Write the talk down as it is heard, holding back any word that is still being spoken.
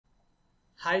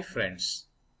Hi friends,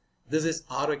 this is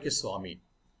Arokiasamy.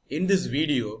 In this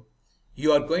video,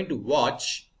 you are going to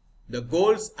watch the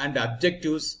goals and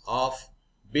objectives of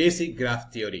basic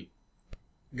graph theory.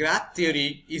 Graph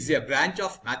theory is a branch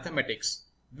of mathematics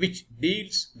which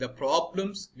deals the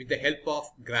problems with the help of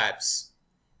graphs.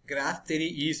 Graph theory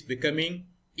is becoming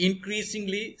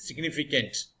increasingly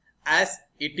significant as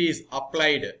it is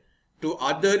applied to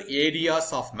other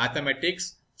areas of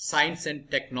mathematics, science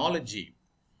and technology.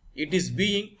 It is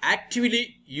being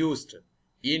actively used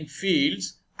in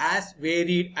fields as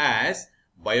varied as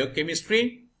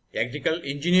biochemistry, electrical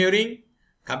engineering,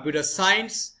 computer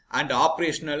science, and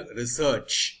operational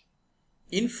research.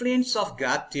 Influence of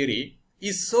graph theory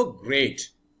is so great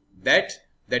that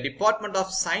the Department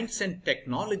of Science and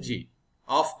Technology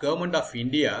of Government of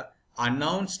India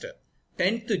announced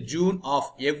 10th June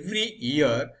of every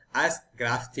year as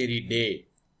Graph Theory Day.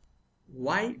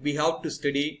 Why we have to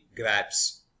study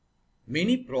graphs?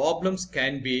 Many problems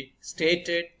can be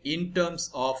stated in terms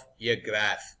of a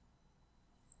graph.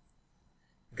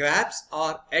 Graphs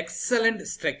are excellent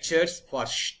structures for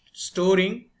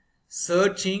storing,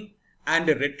 searching and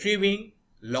retrieving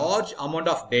large amount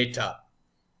of data.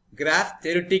 Graph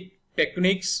theoretic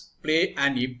techniques play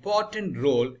an important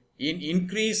role in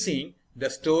increasing the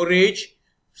storage,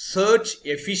 search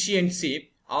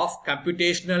efficiency of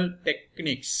computational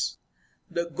techniques.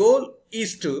 The goal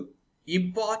is to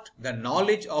impart the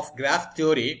knowledge of graph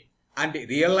theory and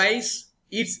realize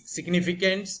its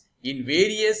significance in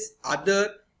various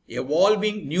other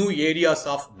evolving new areas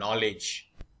of knowledge.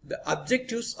 The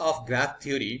objectives of graph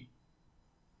theory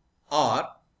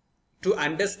are to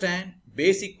understand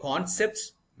basic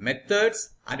concepts,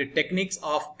 methods and techniques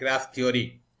of graph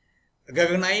theory,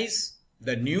 recognize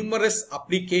the numerous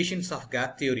applications of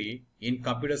graph theory in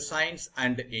computer science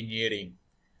and engineering,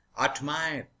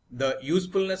 admire the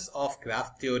usefulness of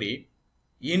graph theory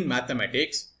in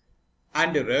mathematics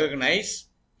and recognize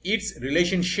its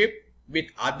relationship with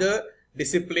other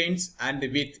disciplines and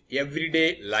with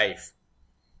everyday life.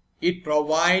 It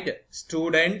provides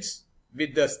students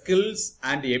with the skills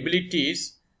and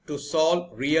abilities to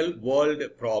solve real-world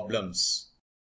problems.